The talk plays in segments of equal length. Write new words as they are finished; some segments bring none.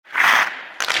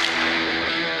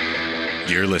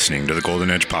You're listening to the Golden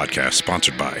Edge Podcast,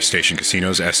 sponsored by Station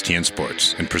Casinos STN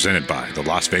Sports and presented by the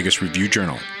Las Vegas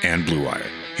Review-Journal and Blue Wire.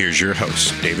 Here's your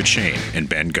hosts, David Shane and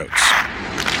Ben Goetz.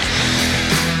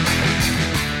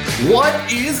 What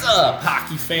is up,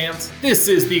 hockey fans? This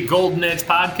is the Golden Edge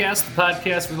Podcast, the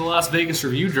podcast where the Las Vegas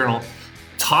Review-Journal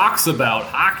talks about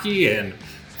hockey, and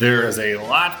there is a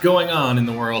lot going on in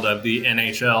the world of the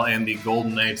NHL and the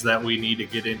Golden Knights that we need to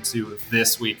get into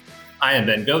this week. I am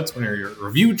Ben Goetz, one of your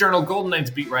Review-Journal Golden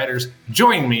Knights beat writers.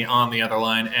 Joining me on the other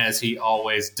line, as he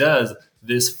always does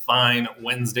this fine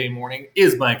Wednesday morning,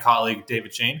 is my colleague,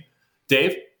 David Shane.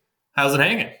 Dave, how's it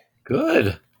hanging?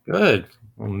 Good.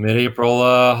 Well, mid-April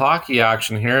hockey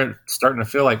action here. It's starting to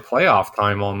feel like playoff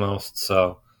time almost.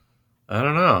 So, I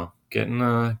don't know. Getting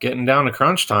down to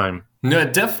crunch time. No,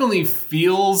 it definitely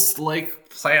feels like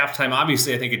playoff time.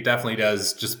 Obviously, I think it definitely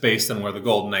does, just based on where the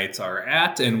Golden Knights are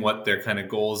at and what their kind of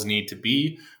goals need to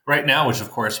be right now, which of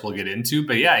course we'll get into.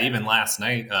 But yeah, even last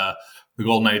night, the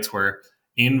Golden Knights were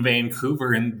in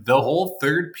Vancouver, and the whole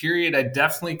third period, I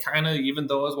definitely kind of, even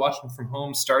though I was watching from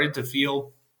home, started to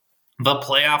feel the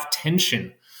playoff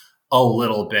tension a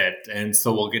little bit. And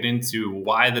so we'll get into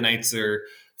why the Knights are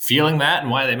feeling that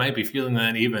and why they might be feeling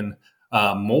that even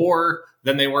more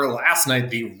than they were last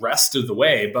night the rest of the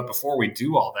way. But before we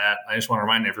do all that, I just want to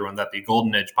remind everyone that the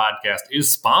Golden Edge Podcast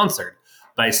is sponsored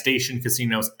by Station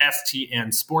Casinos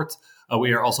STN Sports.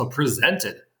 We are also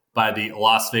presented by the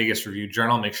Las Vegas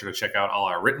Review-Journal. Make sure to check out all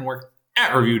our written work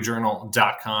at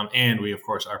reviewjournal.com. And we, of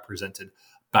course, are presented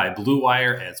by Blue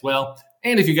Wire as well.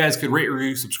 And if you guys could rate,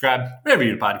 review, subscribe, whatever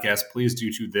you do podcast, please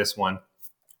do to this one.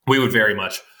 We would very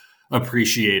much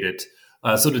appreciate it.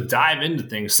 So to dive into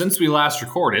things, since we last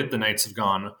recorded, the Knights have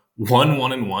gone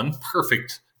 1-1-1,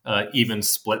 perfect even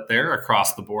split there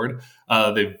across the board.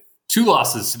 They've 2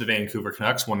 losses to the Vancouver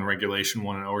Canucks, 1 in regulation,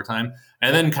 1 in overtime,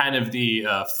 and then kind of the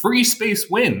free space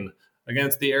win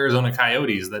against the Arizona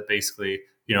Coyotes that basically,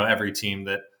 every team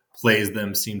that plays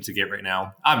them seems to get right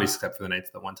now, obviously except for the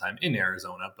Knights that one time in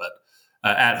Arizona, but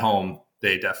at home,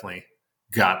 they definitely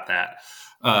got that.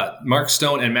 Mark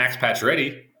Stone and Max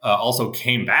Pacioretty also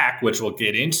came back, which we'll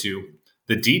get into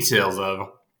the details of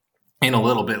in a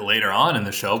little bit later on in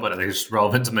the show. But I think it's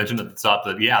relevant to mention at the top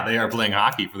that, yeah, they are playing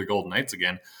hockey for the Golden Knights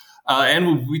again.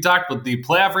 And we talked about the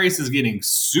playoff race is getting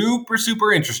super,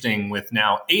 super interesting with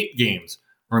now 8 games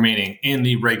remaining in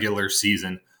the regular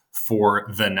season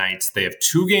for the Knights. They have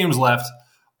 2 games left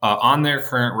on their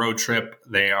current road trip.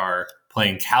 They are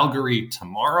playing Calgary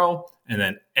tomorrow and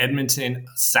then Edmonton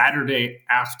Saturday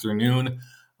afternoon.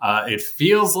 It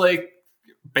feels like,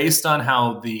 based on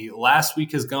how the last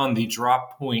week has gone, the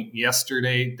drop point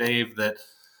yesterday, Dave, that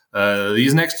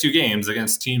these next 2 games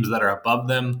against teams that are above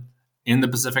them in the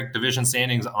Pacific Division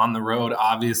standings on the road,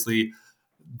 obviously,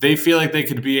 they feel like they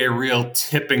could be a real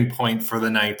tipping point for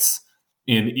the Knights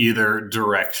in either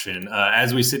direction.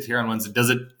 As we sit here on Wednesday,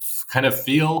 does it kind of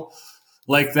feel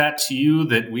like that to you,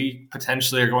 that we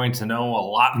potentially are going to know a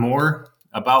lot more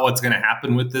about what's going to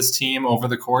happen with this team over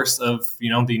the course of,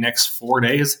 the next 4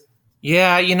 days?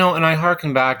 Yeah, and I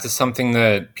harken back to something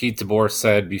that Pete DeBoer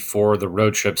said before the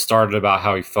road trip started about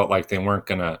how he felt like they weren't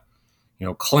going to,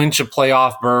 clinch a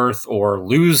playoff berth or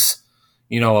lose,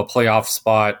 a playoff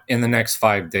spot in the next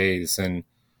 5 days. And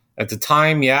at the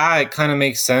time, yeah, it kind of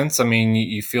makes sense. I mean,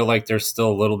 you feel like there's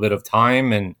still a little bit of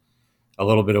time and a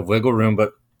little bit of wiggle room,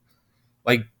 but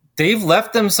like they've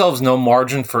left themselves no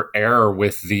margin for error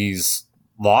with these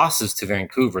losses to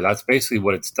Vancouver. That's basically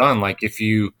what it's done. Like if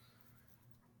you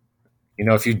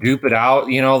dupe it out,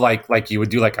 like you would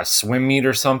do like a swim meet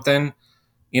or something,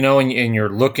 and you're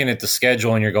looking at the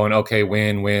schedule and you're going, okay,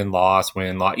 win, loss,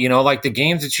 like the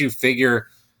games that you figure,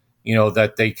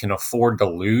 that they can afford to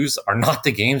lose are not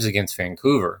the games against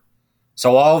Vancouver.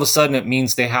 So all of a sudden it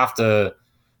means they have to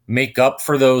make up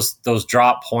for those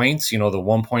drop points, the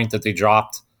 1 point that they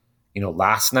dropped,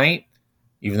 last night,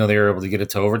 even though they were able to get it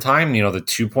to overtime, the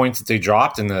 2 points that they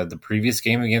dropped in the previous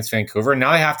game against Vancouver.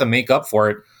 Now they have to make up for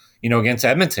it, against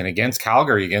Edmonton, against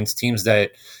Calgary, against teams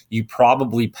that you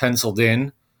probably penciled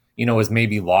in, as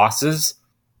maybe losses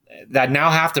that now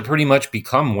have to pretty much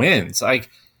become wins. Like,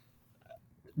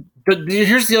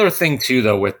 here's the other thing too,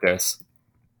 though, with this.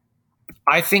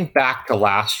 I think back to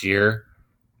last year,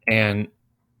 and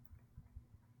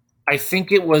I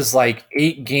think it was like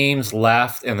 8 games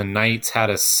left, and the Knights had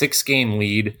a 6-game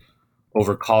lead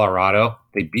over Colorado.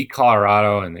 They beat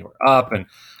Colorado, and they were up. And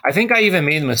I think I even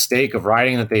made the mistake of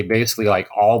writing that they basically like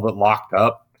all but locked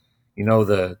up,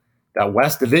 that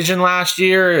West Division last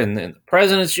year and the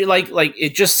President's Year. Like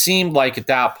it just seemed like at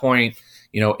that point,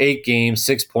 8 games,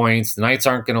 6 points. The Knights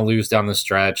aren't going to lose down the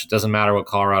stretch. It doesn't matter what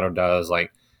Colorado does.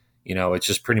 Like, It's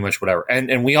just pretty much whatever.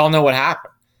 And we all know what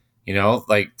happened.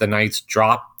 Like the Knights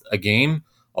dropped a game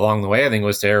along the way. I think it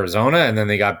was to Arizona, and then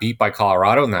they got beat by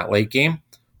Colorado in that late game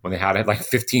when they had like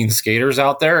 15 skaters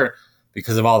out there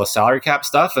because of all the salary cap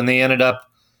stuff. And they ended up,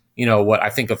 what I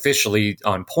think officially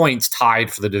on points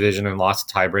tied for the division and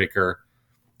lost a tiebreaker,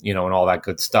 and all that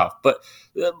good stuff. But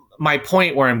my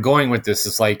point where I'm going with this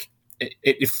is like,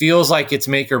 it feels like it's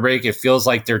make or break. It feels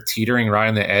like they're teetering right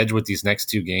on the edge with these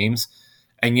next two games.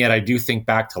 And yet I do think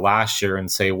back to last year and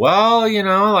say, well,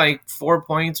 like 4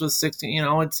 points with 16,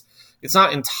 it's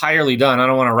not entirely done. I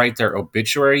don't want to write their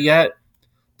obituary yet,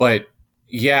 but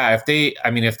yeah, if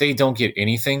they don't get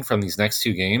anything from these next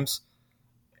two games,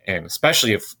 and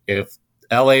especially if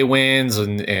LA wins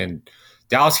and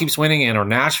Dallas keeps winning or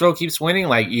Nashville keeps winning,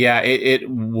 like, yeah, it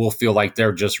will feel like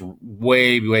they're just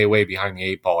way, way, way behind the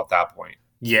eight ball at that point.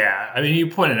 Yeah, I mean, you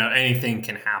pointed out anything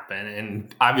can happen,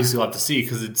 and obviously we'll have to see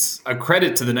because it's a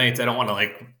credit to the Knights. I don't want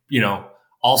to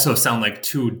also sound like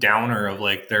too downer of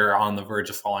like they're on the verge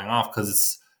of falling off, because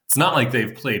it's not like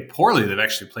they've played poorly. They've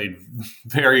actually played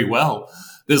very well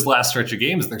this last stretch of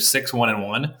games. They're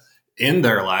 6-1-1 in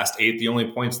their last 8. The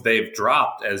only points they've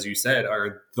dropped, as you said,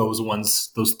 are those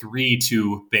 3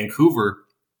 to Vancouver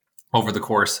over the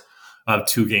course of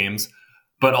 2 games,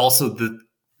 but also the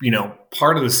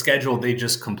part of the schedule they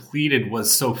just completed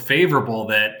was so favorable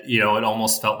that, it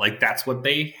almost felt like that's what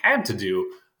they had to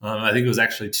do. I think it was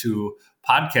actually 2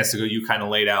 podcasts ago, you kind of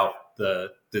laid out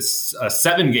this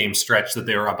 7-game stretch that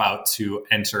they were about to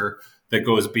enter that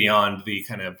goes beyond the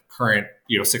kind of current,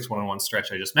 6-1-1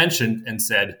 stretch I just mentioned, and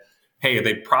said, hey,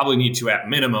 they probably need to, at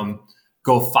minimum,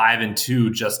 go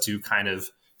 5-2 just to kind of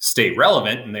stay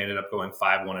relevant. And they ended up going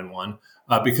 5-1-1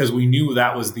 because we knew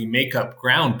that was the makeup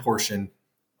ground portion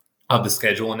of the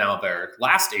schedule. And now their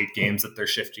last 8 games that they're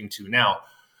shifting to now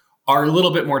are a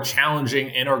little bit more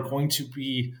challenging and are going to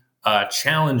be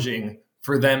challenging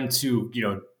for them to,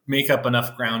 make up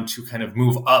enough ground to kind of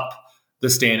move up the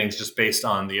standings just based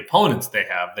on the opponents they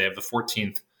have. They have the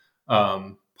 14th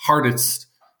hardest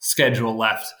schedule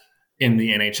left in the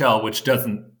NHL, which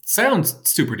doesn't sound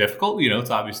super difficult. It's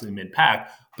obviously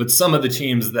mid-pack, but some of the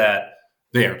teams that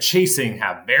they are chasing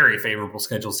have very favorable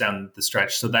schedules down the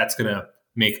stretch. So that's going to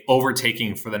make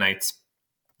overtaking for the Knights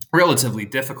relatively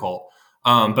difficult.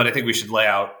 But I think we should lay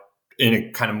out in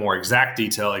a kind of more exact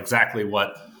detail exactly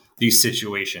what the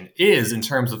situation is in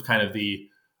terms of kind of the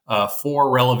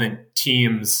 4 relevant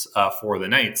teams for the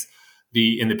Knights.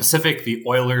 In the Pacific, the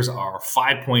Oilers are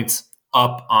 5 points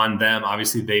up on them.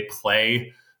 Obviously, they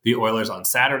play the Oilers on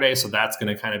Saturday, so that's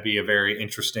going to kind of be a very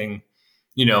interesting,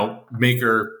 make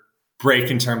or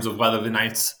break in terms of whether the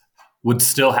Knights would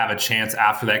still have a chance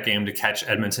after that game to catch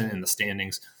Edmonton in the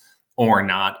standings or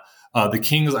not. The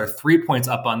Kings are 3 points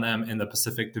up on them in the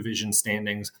Pacific Division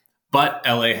standings, but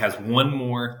LA has 1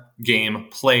 more game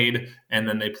played, and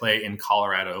then they play in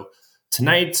Colorado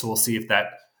tonight. So we'll see if that,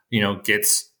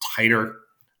 gets tighter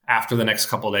after the next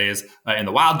couple of days. In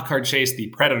the wild card chase, the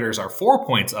Predators are 4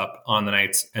 points up on the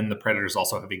Knights, and the Predators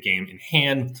also have a game in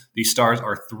hand. The Stars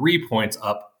are 3 points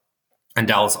up, and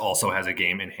Dallas also has a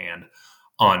game in hand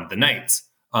on the Knights.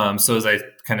 So as I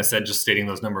kind of said, just stating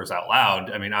those numbers out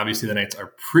loud, I mean, obviously the Knights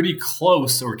are pretty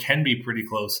close, or can be pretty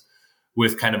close,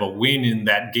 with kind of a win in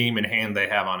that game in hand they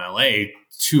have on LA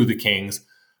to the Kings.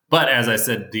 But as I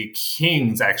said, the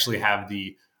Kings actually have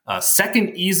the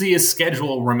second easiest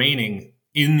schedule remaining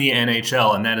in the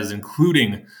NHL, and that is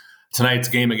including tonight's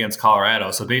game against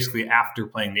Colorado. So basically, after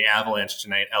playing the Avalanche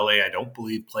tonight, LA, I don't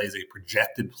believe, plays a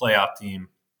projected playoff team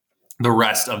the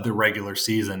rest of the regular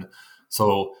season.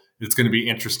 So it's going to be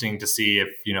interesting to see if,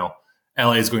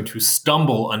 LA is going to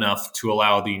stumble enough to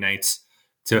allow the Knights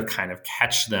to kind of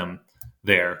catch them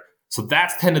there. So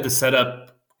that's kind of the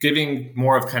setup, giving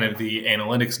more of kind of the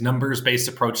analytics numbers-based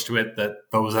approach to it, that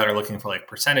those that are looking for like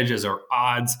percentages or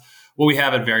odds, what we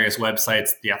have at various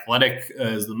websites. The Athletic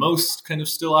is the most kind of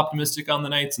still optimistic on the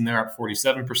Knights, and they're at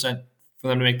 47% for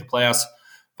them to make the playoffs.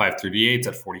 538's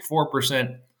at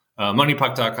 44%.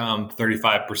 MoneyPuck.com,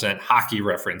 35%. Hockey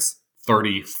Reference,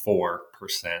 34%.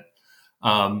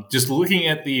 Just looking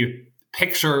at the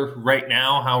picture right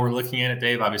now, how we're looking at it,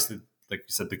 Dave, obviously, like you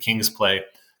said, the Kings play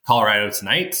Colorado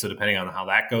tonight. So depending on how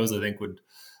that goes, I think would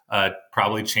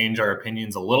probably change our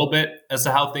opinions a little bit as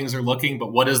to how things are looking.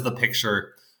 But what does the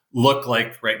picture look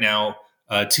like right now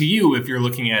to you if you're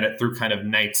looking at it through kind of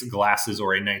Knights glasses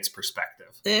or a Knights perspective?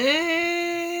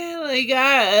 I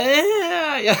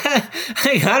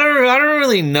don't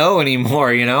really know anymore,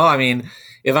 I mean,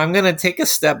 if I'm going to take a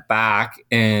step back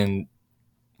and,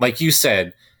 like you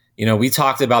said, we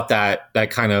talked about that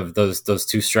kind of those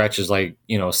 2 stretches, like,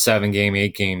 7-game,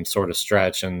 8-game sort of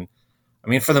stretch. And I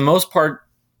mean, for the most part,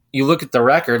 you look at the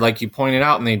record, like you pointed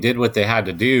out, and they did what they had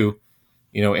to do,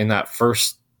 in that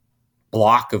first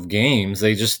block of games.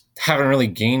 They just haven't really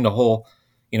gained a whole,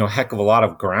 heck of a lot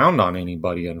of ground on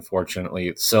anybody,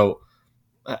 unfortunately. So,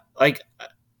 like,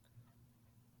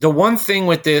 the one thing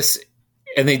with this,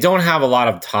 and they don't have a lot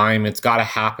of time, it's got to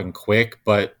happen quick,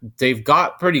 but they've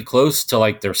got pretty close to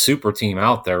like their super team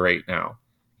out there right now.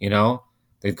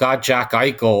 They've got Jack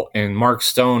Eichel and Mark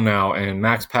Stone now and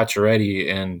Max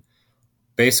Pacioretty and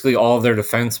basically all of their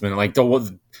defensemen. Like,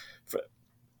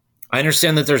 I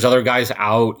understand that there's other guys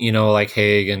out, like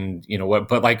Haig and what,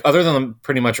 but like other than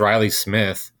pretty much Riley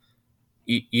Smith,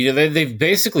 they've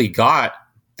basically got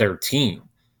their team.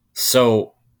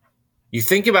 So you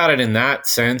think about it in that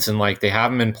sense, and like they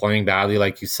haven't been playing badly,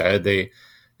 like you said. They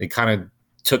kind of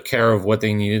took care of what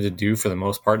they needed to do for the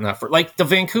most part in that. Like the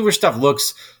Vancouver stuff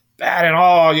looks bad and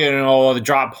all, the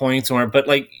drop points, but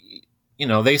like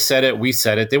they said it, we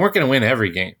said it. They weren't going to win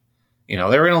every game. They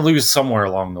were going to lose somewhere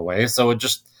along the way. So it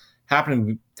just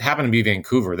happened to be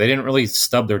Vancouver. They didn't really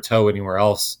stub their toe anywhere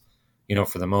else,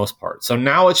 for the most part. So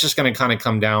now it's just going to kind of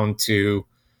come down to,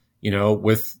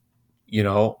 with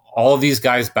all of these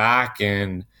guys back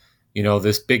and,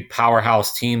 this big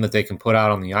powerhouse team that they can put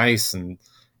out on the ice and,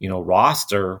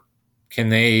 roster, can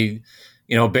they,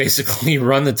 basically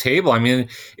run the table? I mean,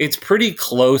 it's pretty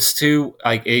close to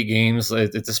like 8 games.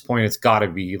 At this point, it's got to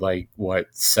be like,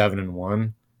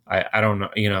 7-1? I don't know,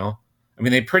 I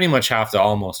mean, they pretty much have to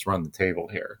almost run the table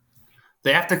here.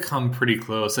 They have to come pretty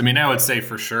close. I mean, I would say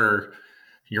for sure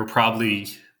you're probably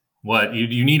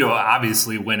you need to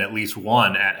obviously win at least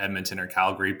one at Edmonton or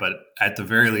Calgary, but at the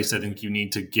very least, I think you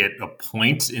need to get a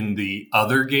point in the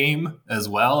other game as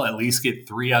well. At least get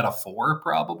 3 out of 4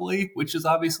 probably, which is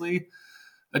obviously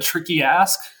a tricky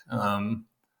ask.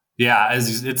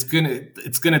 It's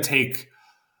gonna take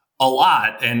a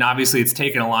lot, and obviously it's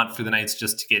taken a lot for the Knights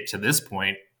just to get to this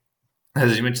point.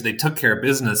 As you mentioned, they took care of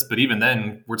business, but even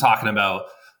then, we're talking about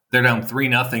they're down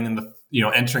 3-0 in the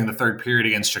entering the third period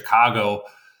against Chicago.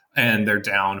 And they're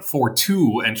down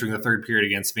 4-2 entering the third period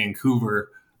against Vancouver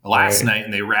last night,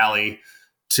 and they rally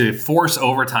to force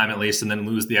overtime at least and then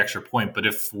lose the extra point. But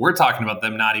if we're talking about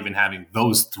them not even having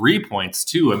those 3 points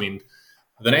too, I mean,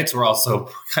 the Knights were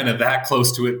also kind of that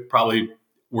close to it. Probably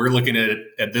we're looking at it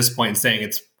at this point and saying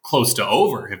it's close to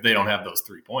over if they don't have those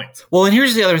 3 points. Well, and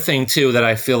here's the other thing too that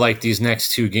I feel like these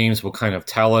next 2 games will kind of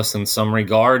tell us in some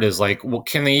regard is like, well,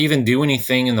 can they even do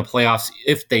anything in the playoffs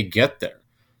if they get there?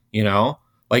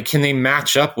 Like, can they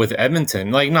match up with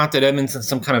Edmonton? Like, not that Edmonton's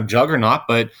some kind of juggernaut,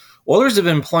 but Oilers have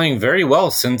been playing very well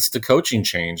since the coaching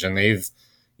change, and they've,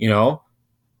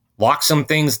 locked some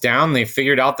things down. They've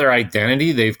figured out their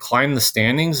identity. They've climbed the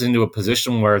standings into a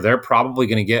position where they're probably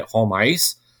going to get home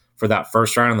ice for that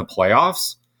first round in the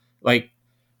playoffs. Like,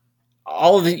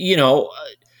 all of the,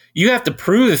 you have to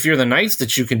prove if you're the Knights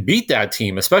that you can beat that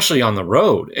team, especially on the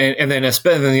road. And then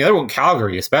the other one,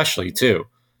 Calgary, especially too,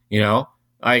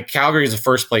 Like Calgary is a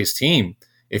first place team.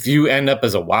 If you end up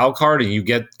as a wild card and you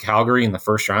get Calgary in the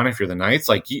first round, if you're the Knights,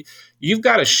 like you've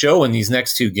got to show in these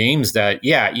next 2 games that,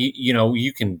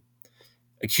 you can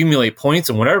accumulate points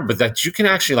and whatever, but that you can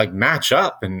actually like match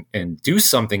up and do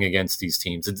something against these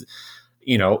teams. It's,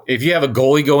 if you have a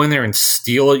goalie go in there and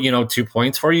steal, 2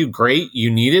 points for you, great, you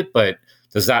need it. But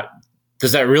does that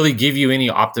really give you any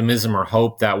optimism or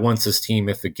hope that once this team,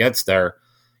 if it gets there,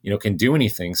 can do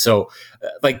anything? So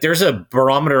like there's a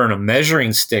barometer and a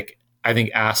measuring stick, I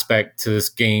think, aspect to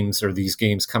these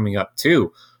games coming up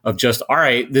too, of just, all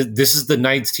right, this is the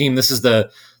Knights team. This is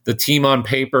the team on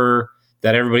paper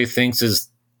that everybody thinks is,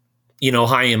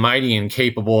 high and mighty and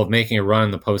capable of making a run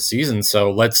in the postseason.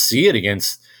 So let's see it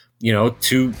against,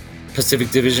 2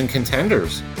 Pacific Division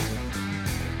contenders.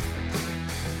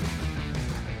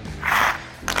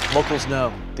 Locals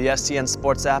know the STN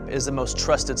Sports app is the most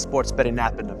trusted sports betting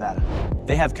app in Nevada.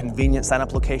 They have convenient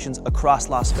sign-up locations across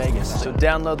Las Vegas, so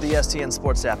download the STN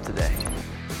Sports app today.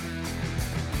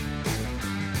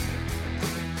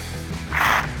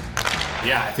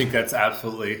 Yeah, I think that's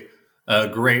absolutely a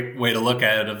great way to look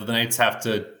at it. If the Knights have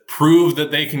to prove that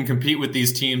they can compete with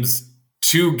these teams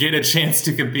to get a chance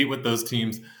to compete with those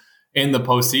teams in the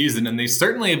postseason, and they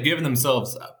certainly have given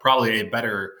themselves probably a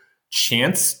better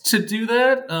chance to do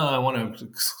that. I want to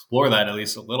explore that at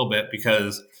least a little bit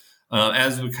because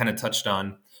as we kind of touched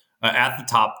on at the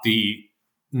top, the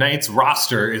Knights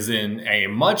roster is in a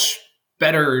much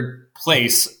better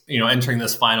place, entering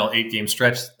this final 8-game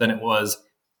stretch than it was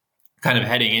kind of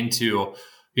heading into,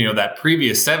 that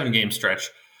previous 7-game stretch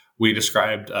we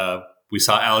described. We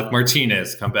saw Alec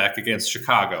Martinez come back against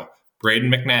Chicago.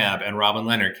 Braden McNabb and Robin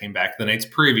Leonard came back the Knights'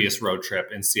 previous road trip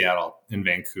in Seattle and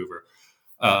Vancouver.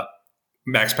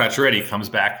 Max Pacioretty comes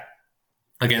back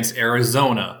against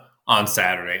Arizona on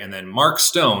Saturday. And then Mark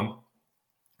Stone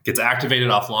gets activated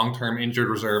off long-term injured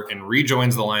reserve and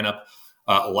rejoins the lineup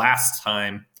last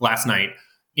night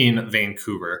in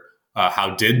Vancouver.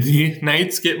 How did the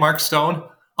Knights get Mark Stone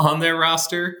on their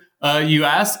roster, you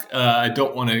ask? I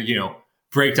don't want to,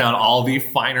 break down all the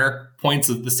finer points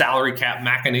of the salary cap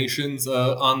machinations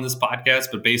on this podcast,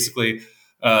 but basically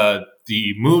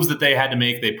the moves that they had to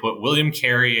make, they put William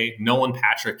Carrier, Nolan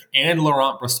Patrick, and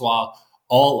Laurent Brossoit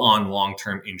all on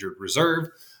long-term injured reserve.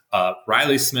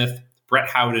 Riley Smith, Brett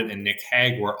Howden, and Nick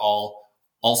Hague were all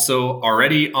also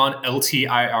already on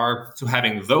LTIR. So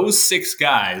having those 6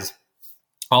 guys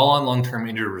all on long-term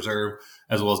injured reserve,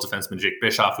 as well as defenseman Jake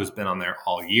Bischoff, who's been on there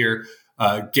all year,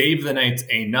 gave the Knights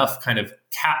enough kind of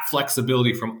cap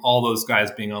flexibility from all those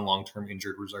guys being on long-term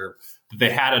injured reserve that they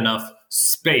had enough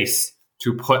space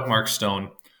to put Mark Stone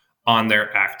on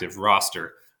their active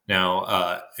roster.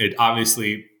 Now, it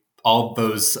obviously, all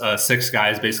those 6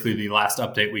 guys, basically the last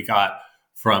update we got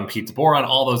from Pete DeBoer on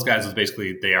all those guys was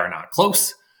basically they are not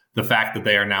close. The fact that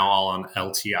they are now all on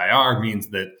LTIR means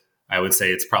that I would say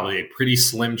it's probably a pretty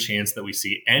slim chance that we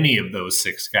see any of those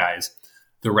 6 guys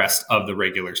the rest of the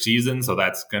regular season. So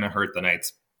that's going to hurt the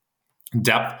Knights'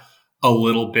 depth a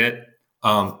little bit.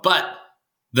 But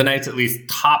the Knights, at least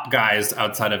top guys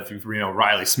outside of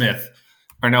Riley Smith,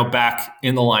 are now back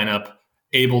in the lineup,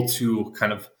 able to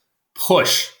kind of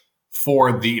push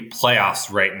for the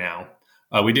playoffs right now.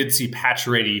 We did see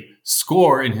Pacioretty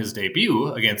score in his debut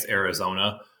against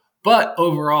Arizona, but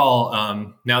overall,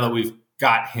 now that we've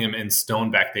got him and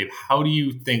Stone back, Dave, how do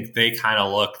you think they kind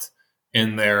of looked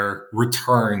in their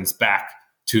returns back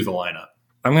to the lineup?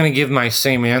 I'm going to give my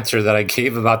same answer that I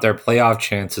gave about their playoff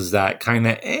chances, that kind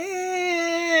of,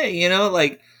 you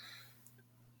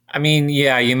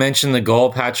mentioned the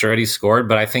goal Pacioretty scored,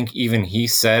 but I think even he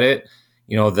said it,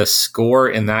 the score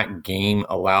in that game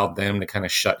allowed them to kind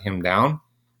of shut him down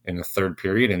in the third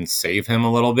period and save him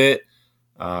a little bit.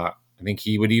 I think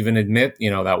he would even admit,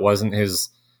 that wasn't his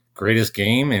greatest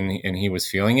game and he was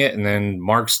feeling it. And then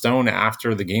Mark Stone,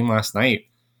 after the game last night,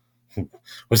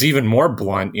 was even more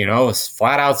blunt, was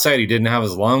flat out said he didn't have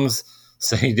his lungs,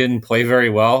 so he didn't play very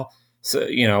well.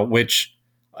 So, which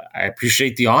I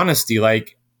appreciate the honesty,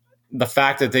 like the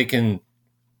fact that they can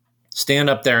stand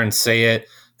up there and say it,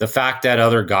 the fact that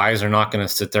other guys are not going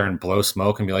to sit there and blow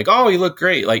smoke and be like, oh, you look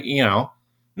great. Like,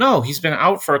 no, he's been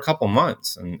out for a couple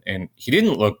months and he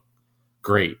didn't look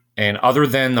great. And other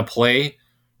than the play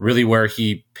really where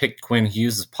he picked Quinn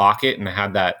Hughes' pocket and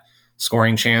had that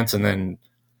scoring chance and then,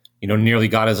 nearly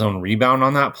got his own rebound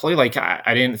on that play. Like,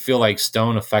 I didn't feel like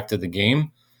Stone affected the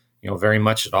game, very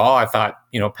much at all. I thought,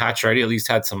 Pacioretty at least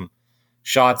had some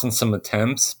shots and some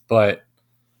attempts, but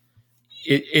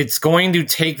it's going to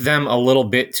take them a little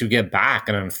bit to get back.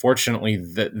 And unfortunately,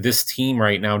 this team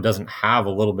right now doesn't have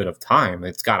a little bit of time.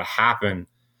 It's got to happen,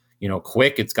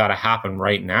 quick. It's got to happen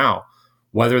right now.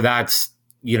 Whether that's,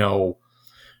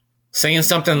 saying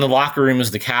something in the locker room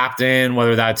as the captain,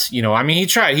 whether that's, he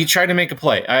tried to make a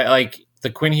play. Like the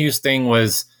Quinn Hughes thing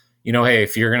was, hey,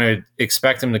 if you're going to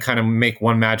expect him to kind of make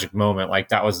one magic moment, like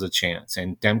that was the chance.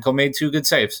 And Demko made 2 good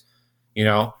saves,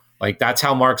 like that's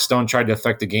how Mark Stone tried to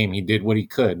affect the game. He did what he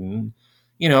could. And,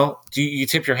 you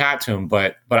tip your hat to him,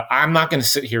 but I'm not going to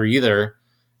sit here either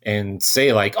and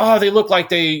say like, oh, they look like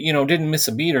they, didn't miss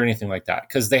a beat or anything like that.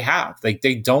 Cause they have, like,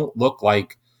 they don't look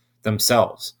like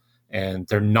themselves. And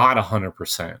they're not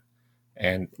 100%.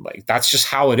 And like, that's just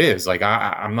how it is. Like,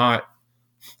 I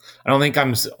don't think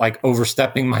I'm like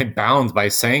overstepping my bounds by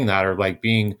saying that or like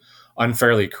being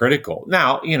unfairly critical.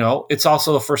 Now, it's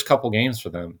also the first couple games for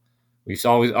them. We've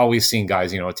always seen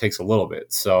guys, it takes a little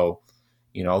bit. So,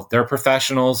 they're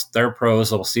professionals, they're pros.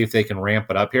 So we'll see if they can ramp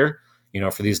it up here,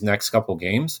 for these next couple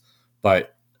games.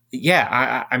 But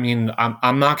yeah,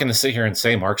 I'm not going to sit here and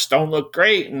say Mark Stone looked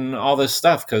great and all this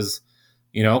stuff because,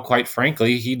 quite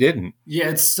frankly, he didn't. Yeah,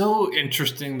 it's so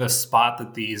interesting the spot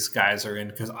that these guys are in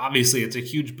because obviously it's a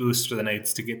huge boost for the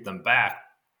Knights to get them back.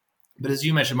 But as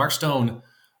you mentioned, Mark Stone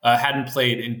hadn't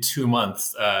played in 2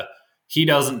 months. He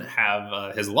doesn't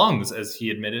have his lungs, as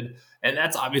he admitted. And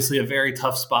that's obviously a very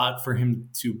tough spot for him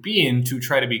to be in, to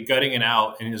try to be gutting it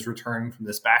out in his return from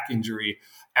this back injury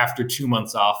after 2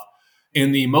 months off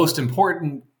in the most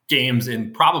important games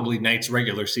in probably Knights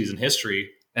regular season history.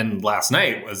 And last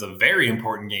night was a very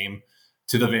important game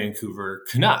to the Vancouver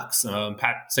Canucks.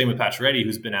 Same with Pacioretty,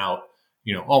 who's been out,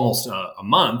 almost a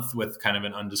month with kind of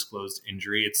an undisclosed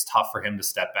injury. It's tough for him to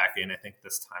step back in, I think,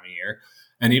 this time of year.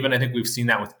 And even I think we've seen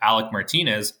that with Alec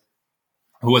Martinez,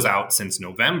 who was out since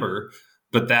November.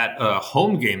 But that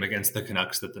home game against the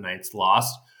Canucks that the Knights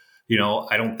lost,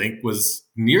 I don't think was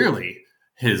nearly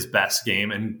his best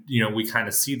game. And, we kind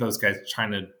of see those guys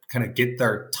trying to kind of get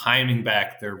their timing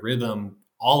back, their rhythm,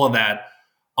 all of that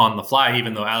on the fly,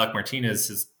 even though Alec Martinez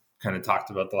has kind of talked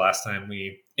about the last time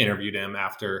we interviewed him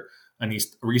after a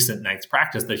recent night's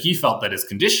practice that he felt that his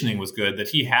conditioning was good, that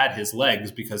he had his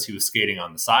legs because he was skating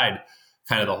on the side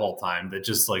kind of the whole time, that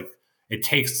just like it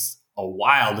takes a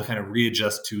while to kind of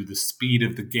readjust to the speed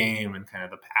of the game and kind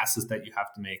of the passes that you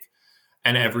have to make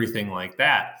and everything like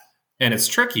that. And it's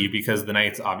tricky because the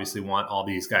Knights obviously want all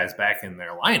these guys back in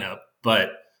their lineup,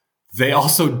 but they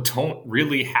also don't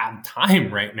really have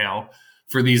time right now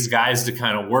for these guys to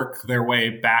kind of work their way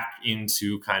back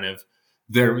into kind of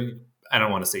their, I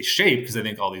don't want to say shape, because I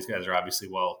think all these guys are obviously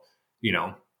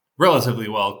relatively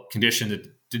well conditioned. It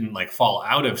didn't like fall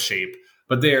out of shape,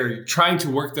 but they're trying to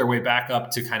work their way back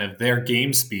up to kind of their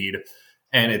game speed.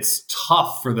 And it's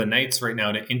tough for the Knights right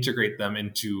now to integrate them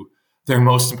into their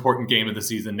most important game of the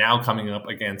season, now coming up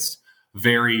against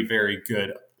very, very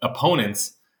good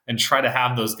opponents, and try to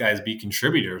have those guys be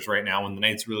contributors right now when the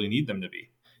Knights really need them to be.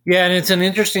 Yeah, and it's an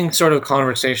interesting sort of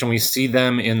conversation. We see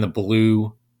them in the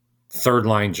blue third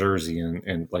line jersey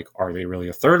and like, are they really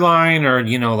a third line, or,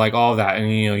 like all of that.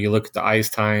 And, you look at the ice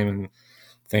time and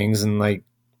things, and like,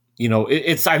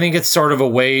 I think it's sort of a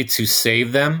way to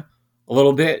save them a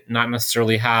little bit, not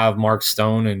necessarily have Mark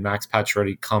Stone and Max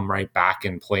Pacioretty come right back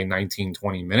and play 19,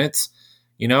 20 minutes.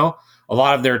 A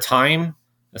lot of their time,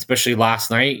 especially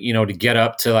last night, to get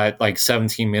up to that like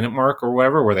 17-minute mark or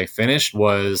whatever, where they finished,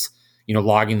 was,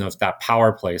 logging that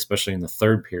power play, especially in the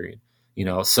third period.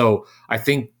 So I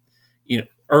think,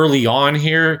 early on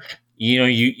here,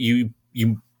 you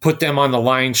put them on the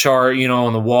line chart,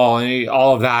 on the wall, and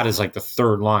all of that is like the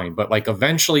third line. But like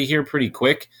eventually here, pretty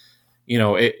quick,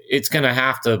 it's going to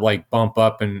have to like bump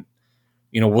up, and,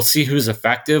 we'll see who's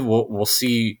effective. We'll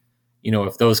see,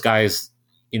 if those guys,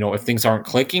 if things aren't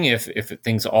clicking, if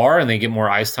things are, and they get more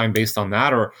ice time based on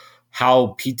that, or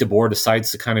how Pete DeBoer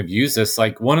decides to kind of use this.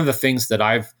 Like one of the things that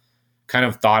I've kind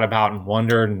of thought about and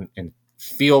wondered and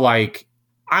feel like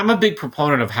I'm a big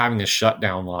proponent of having a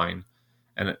shutdown line.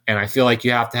 And I feel like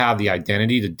you have to have the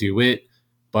identity to do it,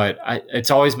 but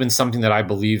it's always been something that I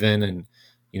believe in. And,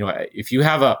 if you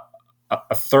have a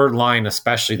third line,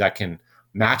 especially that can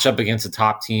match up against a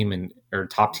top team or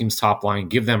top team's top line,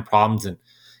 give them problems and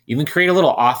even create a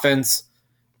little offense,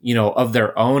 of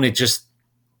their own,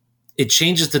 it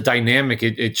changes the dynamic.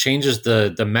 It changes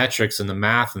the metrics and the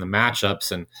math and the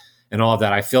matchups and all of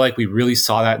that. I feel like we really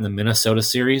saw that in the Minnesota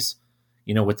series,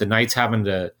 with the Knights having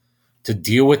to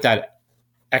deal with that,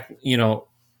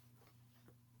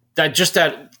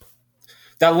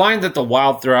 that line that the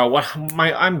Wild threw out.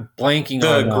 I'm blanking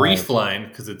on the grief line,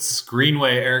 because it's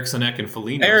Greenway, Eriksson Ek, and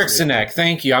Foligno. Eriksson Ek,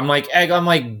 thank you. I'm like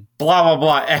blah blah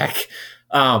blah Ek.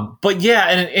 But yeah,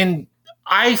 and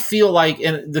I feel like,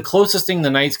 and the closest thing the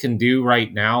Knights can do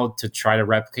right now to try to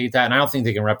replicate that, and I don't think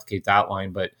they can replicate that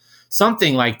line, but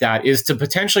something like that, is to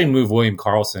potentially move William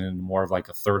Karlsson into more of like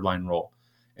a third line role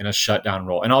and a shutdown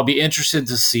role. And I'll be interested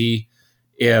to see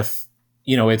if,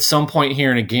 at some point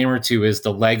here in a game or two, as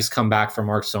the legs come back for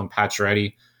Mark Stone,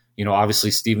 Pacioretty,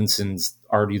 obviously Stevenson's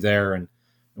already there, and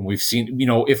we've seen,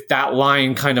 if that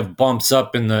line kind of bumps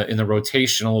up in the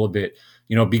rotation a little bit,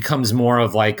 becomes more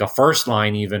of like a first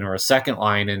line even, or a second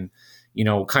line, and,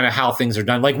 kind of how things are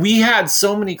done. Like we had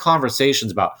so many conversations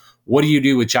about what do you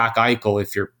do with Jack Eichel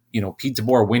if you're, Pete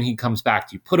DeBoer, when he comes back,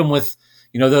 do you put him with,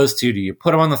 those two? Do you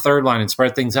put him on the third line and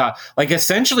spread things out? Like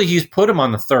essentially he's put him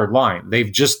on the third line.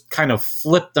 They've just kind of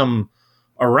flipped them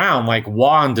around. Like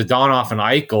Juan, Dadonov, and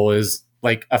Eichel is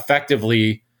like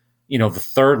effectively, the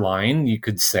third line, you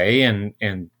could say, and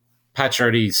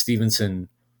Pacioretty, Stevenson,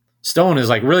 Stone is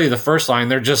like really the first line.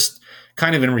 They're just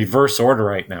kind of in reverse order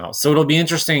right now. So it'll be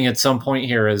interesting at some point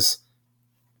here as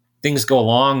things go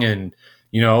along and,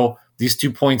 these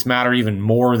 2 points matter even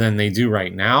more than they do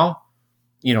right now,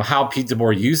 how Pete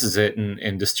DeBoer uses it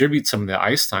and distributes some of the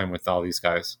ice time with all these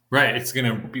guys. Right. It's going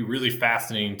to be really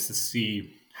fascinating to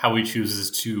see how he chooses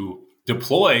to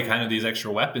deploy kind of these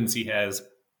extra weapons he has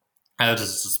at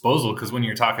his disposal. Because when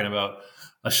you're talking about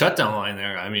a shutdown line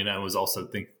there, I mean, I was also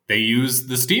thinking they used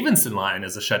the Stevenson line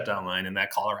as a shutdown line in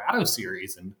that Colorado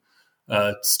series, and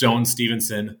Stone,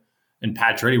 Stevenson, and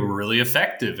Pacioretty were really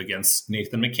effective against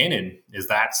Nathan MacKinnon. Is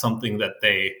that something that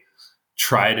they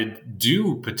try to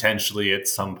do potentially at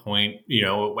some point,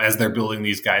 as they're building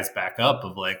these guys back up,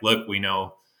 of like, look, we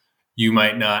know you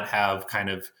might not have kind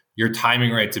of your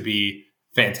timing right to be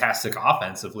fantastic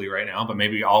offensively right now, but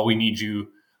maybe all we need you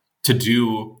to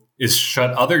do is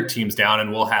shut other teams down,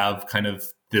 and we'll have kind of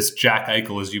this Jack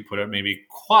Eichel, as you put it, maybe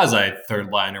quasi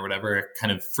third line or whatever,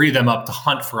 kind of free them up to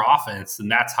hunt for offense. And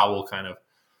that's how we'll kind of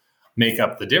make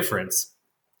up the difference.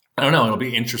 I don't know. It'll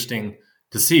be interesting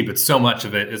to see, but so much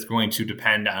of it is going to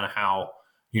depend on how,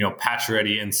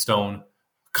 Pacioretty and Stone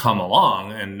come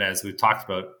along. And as we've talked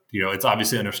about, it's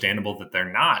obviously understandable that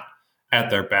they're not at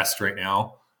their best right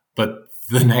now, but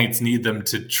the Knights need them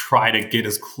to try to get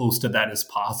as close to that as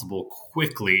possible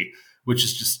quickly, which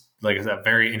is just, like I said,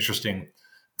 very interesting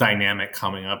dynamic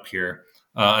coming up here.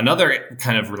 Another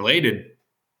kind of related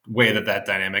way that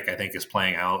dynamic, I think, is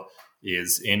playing out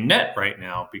is in net right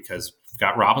now, because we've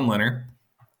got Robin Lehner,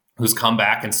 who's come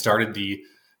back and started the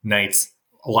Knights'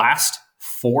 last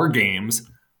 4 games.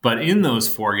 But in those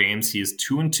 4 games, he is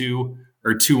 2-2,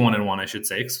 or 2-1-1, I should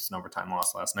say, because it's an overtime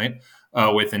loss last night,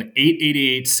 with an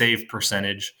 .888 save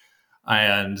percentage.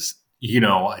 And,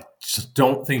 I just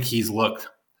don't think he's looked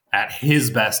at his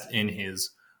best in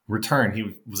his return.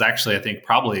 He was actually, I think,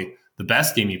 probably the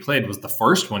best game he played was the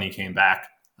first one he came back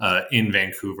in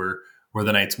Vancouver, where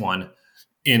the Knights won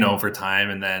in overtime.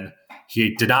 And then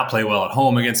he did not play well at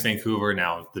home against Vancouver.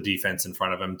 Now, the defense in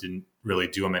front of him didn't really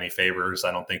do him any favors.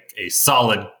 I don't think a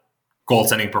solid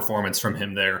goaltending performance from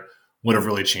him there would have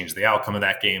really changed the outcome of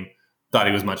that game. Thought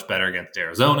he was much better against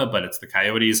Arizona, but it's the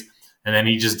Coyotes. And then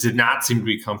he just did not seem to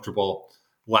be comfortable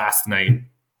last night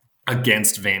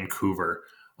against Vancouver.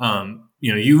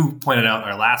 You pointed out in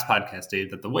our last podcast,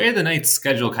 Dave, that the way the Knights'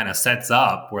 schedule kind of sets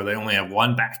up, where they only have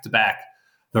one back-to-back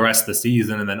the rest of the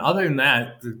season, and then other than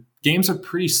that, the games are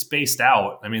pretty spaced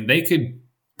out. I mean, they could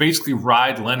basically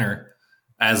ride Lehner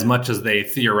as much as they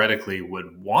theoretically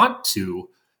would want to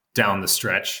down the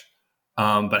stretch.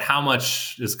 But how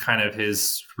much is kind of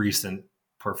his recent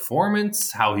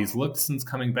performance, how he's looked since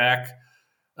coming back?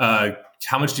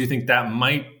 How much do you think that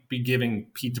might be giving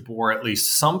Pete DeBoer at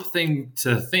least something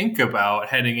to think about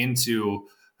heading into,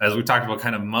 as we talked about,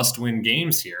 kind of must-win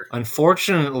games here?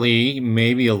 Unfortunately,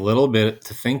 maybe a little bit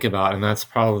to think about, and that's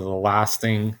probably the last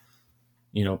thing,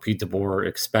 Pete DeBoer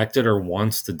expected or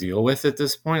wants to deal with at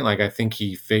this point. Like, I think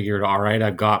he figured, all right,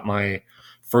 I've got my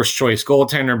first-choice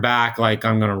goaltender back, like,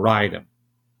 I'm going to ride him.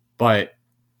 But,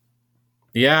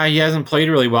 yeah, he hasn't played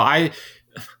really well.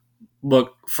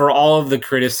 Look, for all of the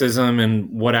criticism and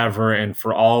whatever, and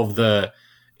for all of the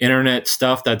internet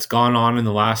stuff that's gone on in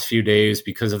the last few days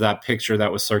because of that picture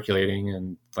that was circulating,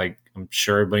 and like, I'm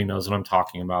sure everybody knows what I'm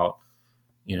talking about,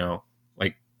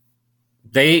 like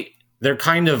they're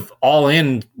kind of all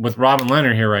in with Robin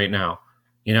Lehner here right now.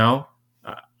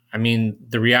 I mean,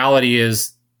 the reality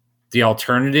is the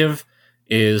alternative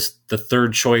is the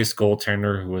third choice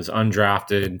goaltender who was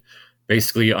undrafted,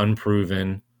 basically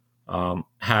unproven,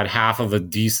 had half of a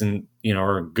decent,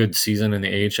 or a good season in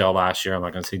the AHL last year. I'm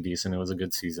not going to say decent. It was a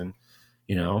good season,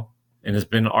 and has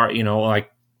been,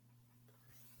 like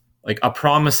a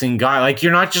promising guy. Like,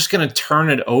 you're not just going to turn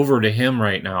it over to him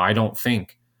right now. I don't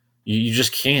think you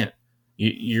just can't.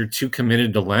 You're too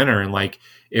committed to Lehner. And like,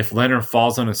 if Lehner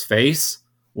falls on his face,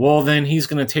 well, then he's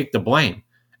going to take the blame.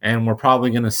 And we're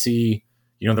probably going to see,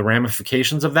 the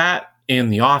ramifications of that in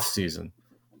the off season.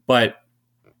 But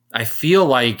I feel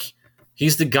like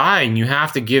he's the guy, and you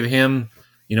have to give him,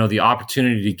 the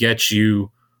opportunity to get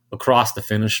you across the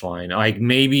finish line. Like,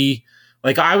 maybe,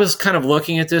 like, I was kind of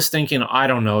looking at this thinking, I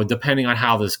don't know, depending on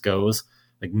how this goes,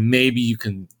 like, maybe you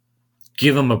can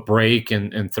give him a break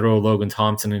and throw Logan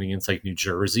Thompson in against like New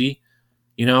Jersey,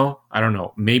 I don't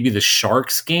know, maybe the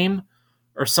Sharks game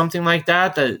or something like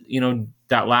that,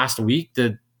 that last week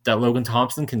that Logan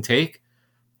Thompson can take.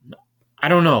 I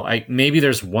don't know. Like, maybe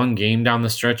there's one game down the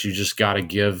stretch you just got to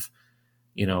give,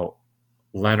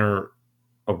 Lehner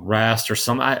a rest or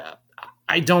something.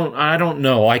 I don't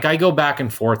know. Like, I go back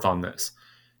and forth on this.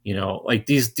 Like,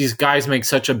 these guys make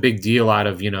such a big deal out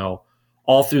of,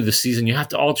 all through the season, you have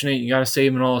to alternate, you got to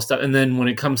save him and all this stuff. And then when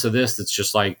it comes to this, it's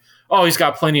just like, oh, he's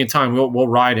got plenty of time. We'll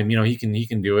ride him. He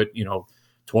can do it.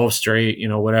 12 straight.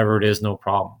 Whatever it is, no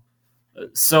problem.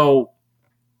 So,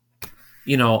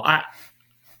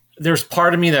 there's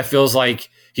part of me that feels like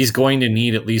he's going to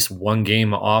need at least one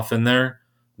game off in there.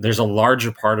 There's a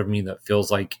larger part of me that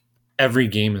feels like every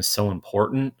game is so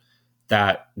important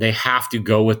that they have to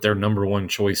go with their number one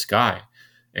choice guy.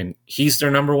 And he's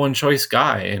their number one choice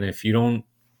guy. And if you don't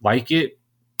like it,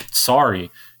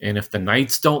 sorry. And if the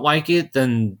Knights don't like it,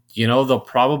 then, they'll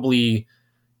probably,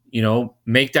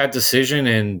 make that decision,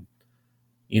 and,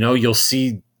 you'll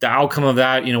see the outcome of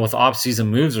that, with off-season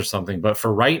moves or something. But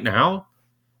for right now,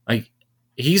 like,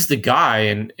 he's the guy,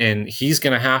 and he's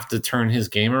going to have to turn his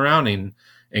game around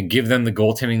and give them the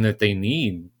goaltending that they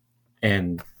need.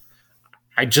 And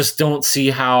I just don't see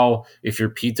how, if you're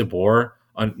Pete DeBoer,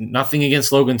 Nothing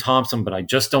against Logan Thompson, but I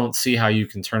just don't see how you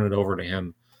can turn it over to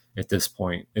him at this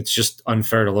point. It's just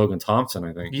unfair to Logan Thompson,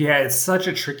 I think. Yeah, it's such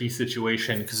a tricky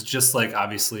situation because just like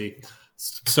obviously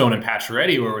Stone and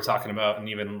Pacioretty, where we're talking about, and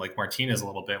even like Martinez a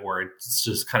little bit, where it's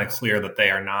just kind of clear that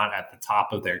they are not at the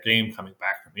top of their game coming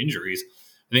back from injuries.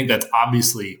 I think that's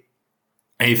obviously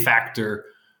a factor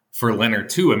for Leonard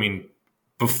too. I mean,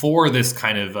 before this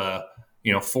kind of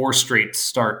 4 straight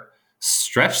start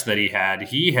stretch that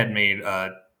he had made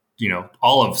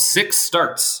all of 6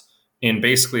 starts in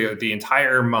basically the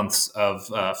entire months of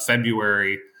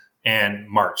February and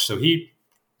March. So he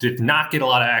did not get a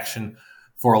lot of action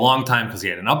for a long time because he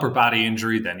had an upper body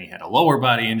injury, then he had a lower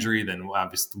body injury, then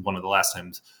obviously one of the last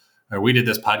times we did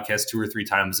this podcast 2 or 3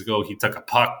 times ago, he took a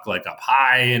puck like up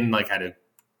high and like had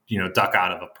to duck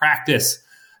out of a practice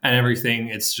and everything.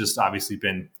 It's just obviously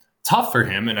been tough for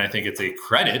him, and I think it's a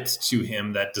credit to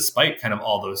him that despite kind of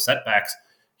all those setbacks,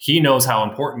 he knows how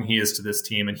important he is to this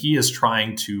team, and he is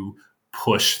trying to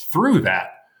push through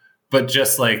that. But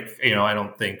just like, I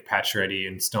don't think Pacioretty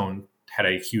and Stone had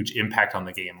a huge impact on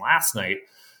the game last night.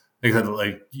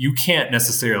 Like you can't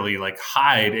necessarily like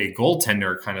hide a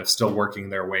goaltender kind of still working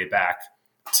their way back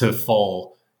to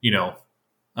full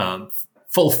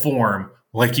form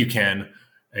like you can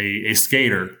a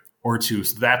skater or two.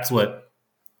 So that's what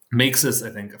makes this, I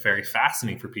think, very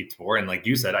fascinating for Pete DeBoer. And like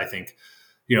you said, I think,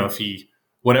 if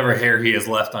whatever hair he has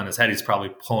left on his head, he's probably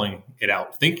pulling it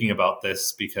out thinking about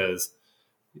this, because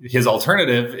his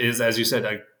alternative is, as you said,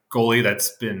 a goalie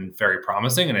that's been very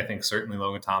promising. And I think certainly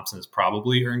Logan Thompson has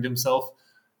probably earned himself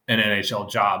an NHL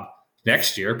job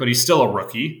next year, but he's still a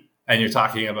rookie. And you're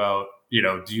talking about,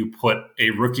 do you put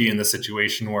a rookie in the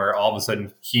situation where all of a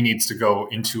sudden he needs to go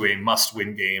into a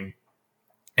must-win game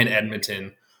in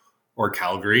Edmonton or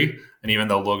Calgary? And even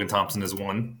though Logan Thompson has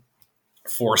won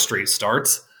 4 straight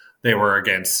starts, they were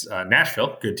against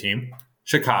Nashville, good team,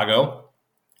 Chicago,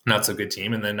 not so good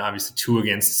team, and then obviously 2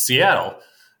 against Seattle.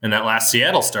 And that last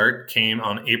Seattle start came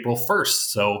on April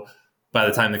 1st. So by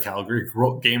the time the Calgary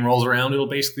game rolls around, it'll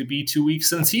basically be 2 weeks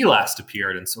since he last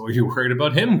appeared. And so you're worried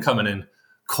about him coming in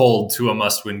cold to a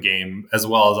must-win game, as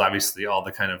well as obviously all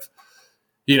the kind of,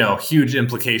 huge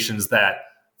implications that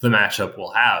the matchup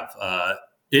will have.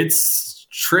 It's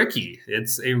tricky.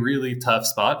 It's a really tough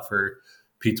spot for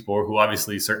Pete DeBoer, who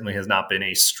obviously certainly has not been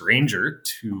a stranger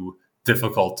to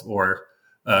difficult or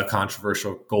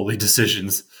controversial goalie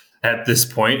decisions at this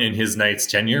point in his Knights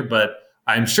tenure. But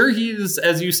I'm sure he's,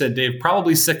 as you said, Dave,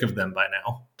 probably sick of them by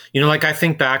now. I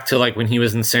think back to like when he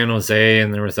was in San Jose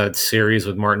and there was that series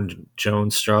with Martin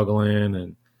Jones struggling,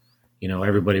 and,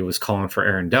 everybody was calling for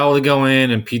Aaron Dell to go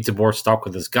in, and Pete DeBoer stuck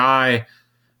with his guy.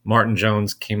 Martin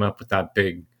Jones came up with that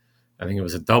big, I think it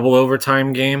was a double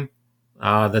overtime game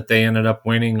that they ended up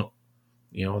winning.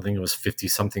 I think it was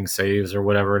 50-something saves or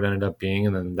whatever it ended up being.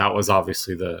 And then that was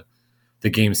obviously the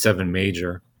Game 7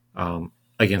 major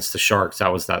against the Sharks.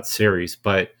 That was that series.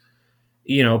 But,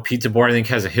 Pete DeBoer, I think,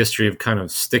 has a history of kind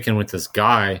of sticking with this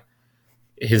guy.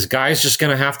 His guy's just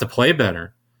going to have to play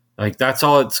better. Like, that's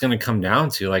all it's going to come down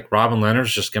to. Like, Robin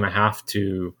Leonard's just going to have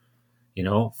to,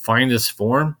 find his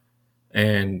form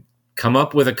and come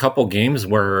up with a couple games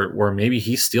where maybe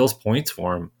he steals points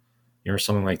for him, or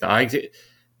something like that.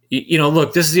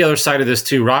 Look, this is the other side of this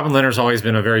too. Robin Leonard's always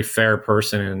been a very fair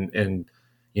person and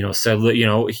said,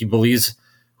 he believes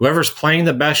whoever's playing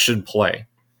the best should play,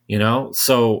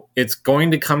 so it's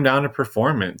going to come down to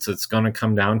performance. It's going to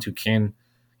come down to, can,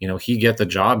 he get the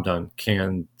job done?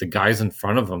 Can the guys in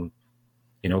front of him,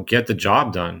 get the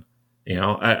job done?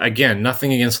 Again,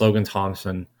 nothing against Logan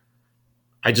Thompson.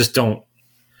 I just don't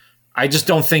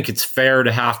think it's fair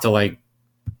to have to like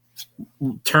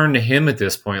turn to him at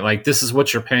this point. Like, this is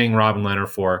what you're paying Robin Leonard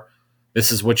for.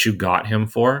 This is what you got him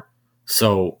for.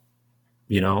 So,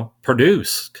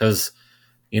 produce, because,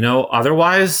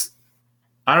 otherwise,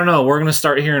 I don't know. We're going to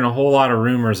start hearing a whole lot of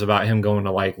rumors about him going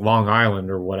to like Long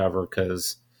Island or whatever.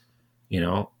 Because,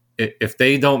 if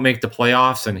they don't make the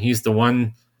playoffs and he's the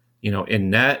one, in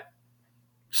net,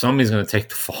 somebody's going to take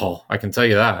the fall. I can tell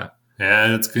you that.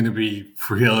 Yeah, it's going to be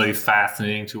really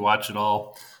fascinating to watch it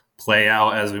all play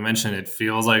out. As we mentioned, it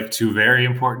feels like 2 very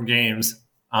important games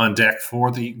on deck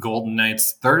for the Golden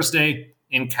Knights. Thursday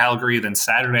in Calgary, then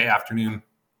Saturday afternoon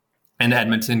in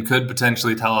Edmonton could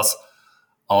potentially tell us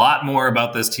a lot more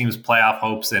about this team's playoff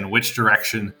hopes and which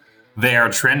direction they are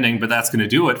trending. But that's going to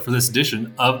do it for this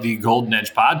edition of the Golden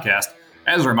Edge podcast.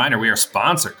 As a reminder, we are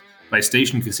sponsored by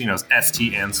Station Casinos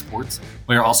STN Sports.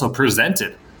 We are also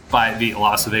presented by the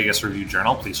Las Vegas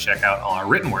Review-Journal. Please check out all our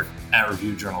written work at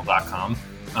reviewjournal.com.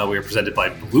 We are presented by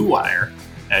Blue Wire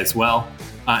as well.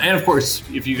 And of course,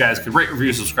 if you guys could rate,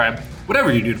 review, subscribe,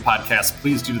 whatever you do to podcasts,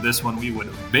 please do to this one. We would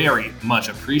very much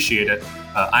appreciate it.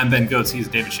 I'm Ben Goetz. He's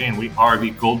David Shane. We are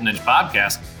the Golden Edge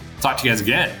Podcast. Talk to you guys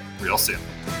again real soon.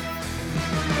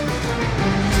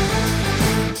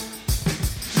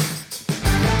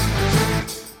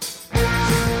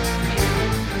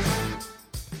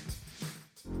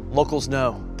 Locals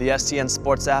know the STN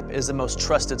Sports app is the most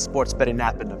trusted sports betting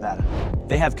app in Nevada.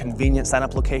 They have convenient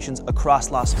sign-up locations across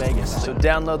Las Vegas, so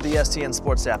download the STN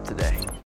Sports app today.